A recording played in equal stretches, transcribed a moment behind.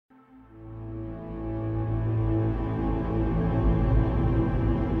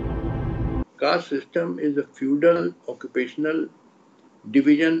caste system is a feudal occupational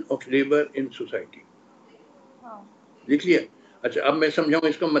division of labor in society. देख लिया? अच्छा, अब मैं समझाऊं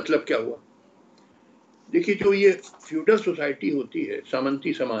इसका मतलब क्या हुआ। देखिए, जो ये फ्यूडल सोसाइटी होती है,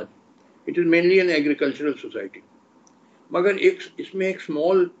 सामंती समाज, it is mainly an agricultural society, मगर इसमें एक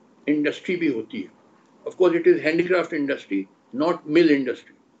स्मॉल इंडस्ट्री भी होती है। Of course it is handicraft industry, not mill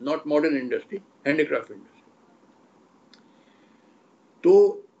industry, not modern industry, handicraft industry.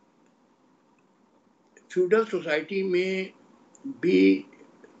 तो फ्यूडल सोसाइटी में भी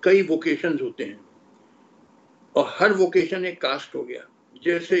कई वोकेशंस होते हैं और हर वोकेशन एक कास्ट हो गया।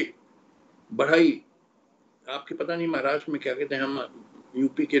 जैसे बढ़ई, आपके पता नहीं महाराष्ट्र में क्या कहते हैं, हम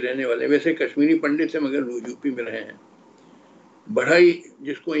यूपी के रहने वाले, वैसे कश्मीरी पंडित से मगर यूपी में रहे हैं। बढ़ई,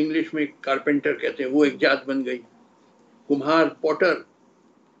 जिसको इंग्लिश में कारपेंटर कहते हैं, वो एक जात बन गई। कुम्हार, पॉटर,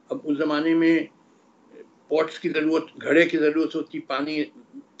 अब उस जमाने में पॉट्स की जरूरत, घड़े की जरूरत होती पानी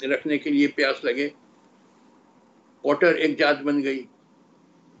रखने के लिए, प्यास लगे, पॉटर एक जात बन गई।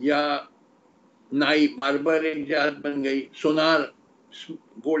 या नाई, मार्बर एक जात बन गई। सोनार,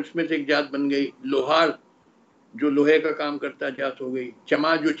 गोल्डस्मिथ एक जात बन गई। लोहार, जो लोहे का काम करता है, जात हो गई।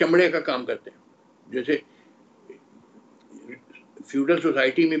 चमार, जो चमड़े का काम करते हैं। जैसे फ्यूडल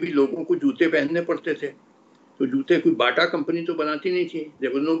सोसाइटी में भी लोगों को जूते पहनने पड़ते थे, तो जूते कोई बाटा कंपनी तो बनाती नहीं थी,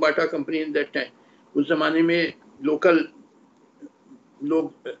 there was no Bata company in that time. उस जमाने में लोकल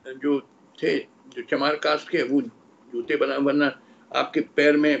लोग जो थे, जो चमार कास्ट के, वो जूते बना, वरना आपके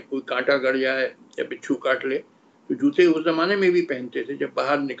पैर में कोई कांटा गड़ जाए या बिच्छू काट ले, तो जूते उस जमाने में भी पहनते थे जब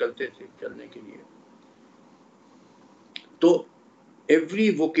बाहर निकलते थे चलने के लिए। तो every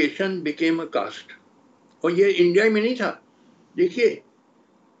vocation became a cast. और ये इंडिया में नहीं था। देखिए,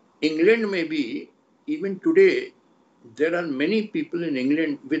 इंग्लैंड में भी even today there are many people in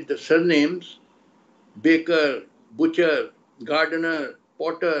England with the surnames Baker, Butcher, Gardener,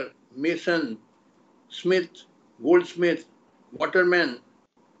 Potter, Mason, Smith, Goldsmith, Waterman,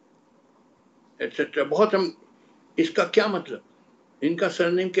 etc. बहुत हम, इसका क्या मतलब, इनका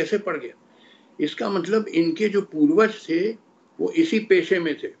सरनेम कैसे पड़ गया? इसका मतलब इनके जो पूर्वज थे वो इसी पेशे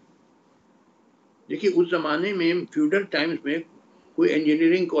में थे। देखिए, उस जमाने में फ्यूडल टाइम्स में कोई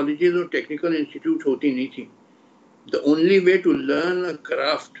इंजीनियरिंग कॉलेजेस और टेक्निकल इंस्टीट्यूट होती नहीं थी। The only way to learn a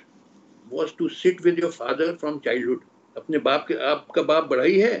craft was to sit with your father from childhood. अपने बाप के, आपका बाप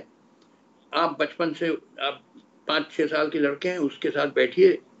बढ़ई है, आप बचपन से, आप 5-6 साल के लड़के हैं, उसके साथ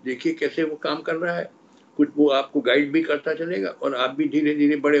बैठिए, देखिए कैसे वो काम कर रहा है, कुछ वो आपको गाइड भी करता चलेगा और आप भी धीरे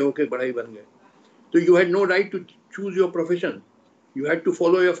धीरे बड़े होकर बढ़ई बन गए। तो you had no right to choose your profession, you had to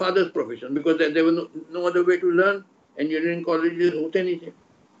follow your fathers profession, because there was no other way to learn. Engineering colleges होते नहीं थे।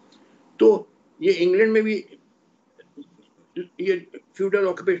 तो ये इंग्लैंड में भी ये feudal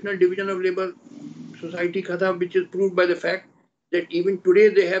occupational division of labor society का था, which is proved by the fact that even today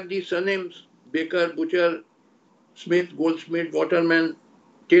they have these surnames: Baker, Butcher, Smith, Goldsmith, Waterman,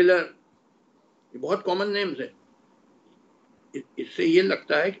 Taylor. ये बहुत कॉमन नेम्स हैं। इससे ये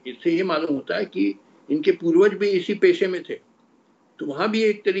लगता है, इससे ये मालूम होता है कि इनके पूर्वज भी इसी पेशे में थे, तो वहां भी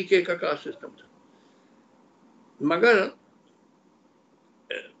एक तरीके का कास्ट सिस्टम था। मगर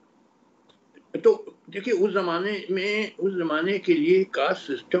तो देखिए, उस जमाने के लिए caste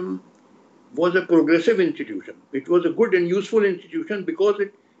system was a progressive institution. It was a good and useful institution because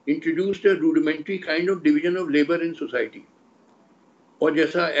it introduced a rudimentary kind of division of labor in society. और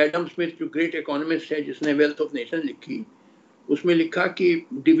जैसा एडम स्मिथ, जो ग्रेट इकोनॉमिस्ट है, जिसने वेल्थ ऑफ नेशन लिखी, उसमें लिखा कि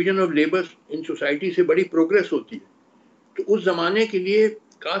division of labour in society से बड़ी प्रोग्रेस होती है। तो उस जमाने के लिए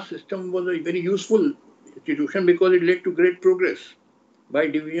caste system was a very useful institution because it led to great progress by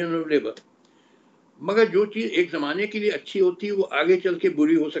division of labour. मगर जो चीज एक जमाने के लिए अच्छी होती है वो आगे चल के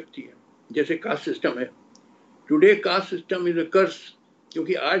बुरी हो सकती है, जैसे कास्ट सिस्टम है। Today caste system is a कर्स,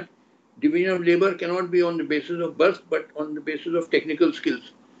 क्योंकि आज division of labour can not be on the basis of birth but on the basis of technical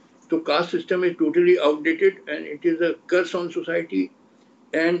skills. तो caste system is totally outdated and it is a curse on society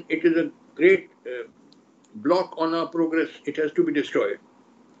and it is a great block on our progress. It has to be destroyed.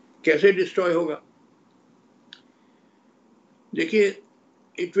 कैसे destroy होगा? देखिए,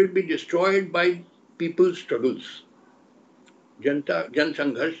 it will be destroyed by people struggles. जन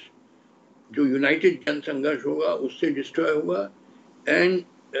संघर्ष, जो United जन संघर्ष होगा, उससे डिस्ट्रॉय होगा। And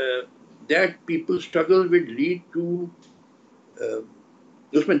that people struggle will lead to,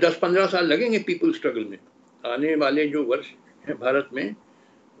 उसमें 10-15 साल लगेंगे पीपल स्ट्रगल में। आने वाले जो वर्ष हैं भारत में,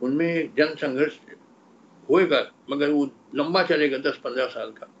 उनमें जन संघर्ष होएगा, मगर वो लंबा चलेगा, 10-15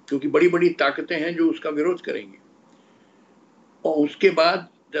 साल का, क्योंकि बड़ी बड़ी ताकतें हैं जो उसका विरोध करेंगी। और उसके बाद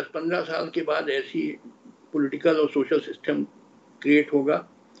 10-15 साल के बाद ऐसी पॉलिटिकल और सोशल सिस्टम क्रिएट होगा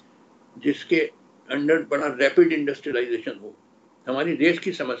जिसके अंडर बड़ा रैपिड इंडस्ट्रियलाइजेशन हो। हमारी देश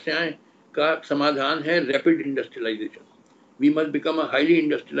की समस्याएं का समाधान है rapid industrialisation. We must become a highly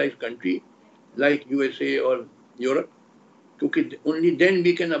industrialised country like USA और यूरोप, क्योंकि only then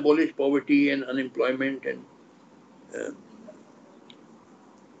we can abolish poverty and unemployment and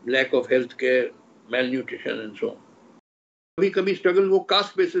lack of health care, malnutrition and so on. कभी कभी स्ट्रगल वो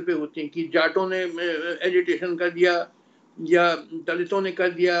कास्ट बेसिस पे होती है कि जाटों ने एजिटेशन कर दिया या दलितों ने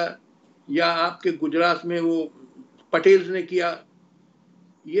कर दिया या आपके गुजरात में वो पटेल्स ने किया.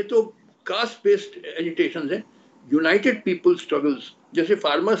 ये तो कास्ट बेस्ड एजिटेशन है. यूनाइटेड पीपल स्ट्रगल्स, जैसे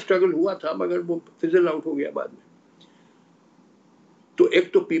फार्मर स्ट्रगल हुआ था मगर वो फिजल आउट हो गया बाद में. तो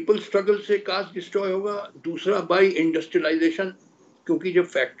एक तो पीपल स्ट्रगल से कास्ट डिस्ट्रॉय होगा, दूसरा बाय इंडस्ट्रियलाइजेशन, क्योंकि जब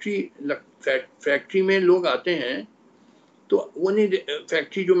फैक्ट्री में लोग आते हैं तो वो नहीं,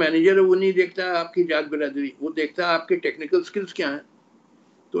 फैक्ट्री जो मैनेजर है वो नहीं देखता है आपकी जात बिरादरी, वो देखता है आपके टेक्निकल स्किल्स क्या हैं.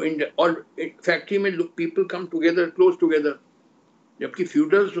 तो और फैक्ट्री में people come together, close together. जबकि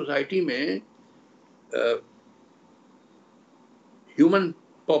फ्यूडल सोसाइटी में human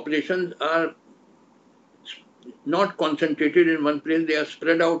population are not concentrated in one place, they are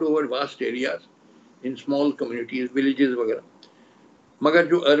spread out over vast areas in small communities, villages वगैरह. मगर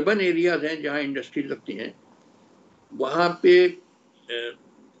जो अर्बन एरियाज हैं जहाँ इंडस्ट्री लगती हैं वहाँ पे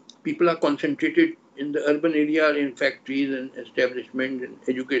people are concentrated in the urban area in factories and establishment and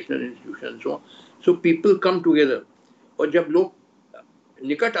educational institutions, so people come together. और जब लोग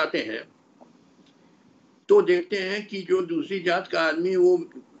निकट आते हैं तो देखते हैं कि जो दूसरी जात का आदमी वो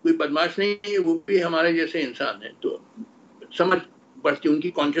कोई बदमाश नहीं है, वो भी हमारे जैसे इंसान है. तो समझ बढ़ती, उनकी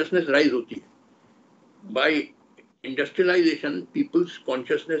कॉन्शियसनेस राइज होती है. Bye industrialisation peoples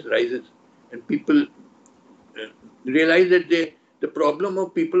consciousness rises and people realize that the problem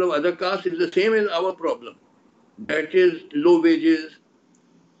of people of other castes is the same as our problem. That is low wages,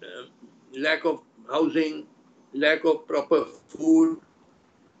 lack of housing, lack of proper food.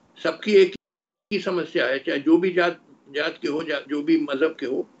 सबकी एक ही समस्या है, चाहे जो भी जात के हो, जो भी मजहब के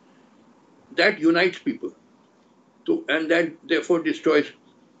हो. That unites people. तो and that therefore destroys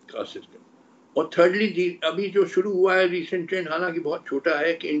caste system. और thirdly, अभी जो शुरू हुआ है रिसेंट ट्रेंड, हालांकि बहुत छोटा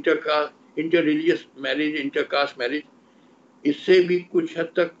है, कि inter religious marriage, inter caste marriage, इससे भी कुछ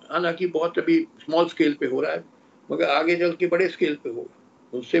हद तक, हालांकि बहुत अभी स्मॉल स्केल पे हो रहा है, मगर आगे चल के बड़े स्केल पे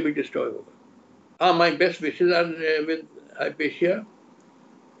होगा, उससे भी डिस्ट्रॉय होगा. हाँ, my best wishes are with Hypatia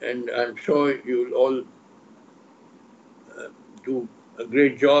and I am sure you will all do a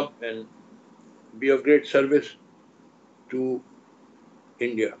great job and B of great service to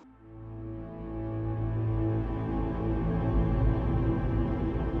India.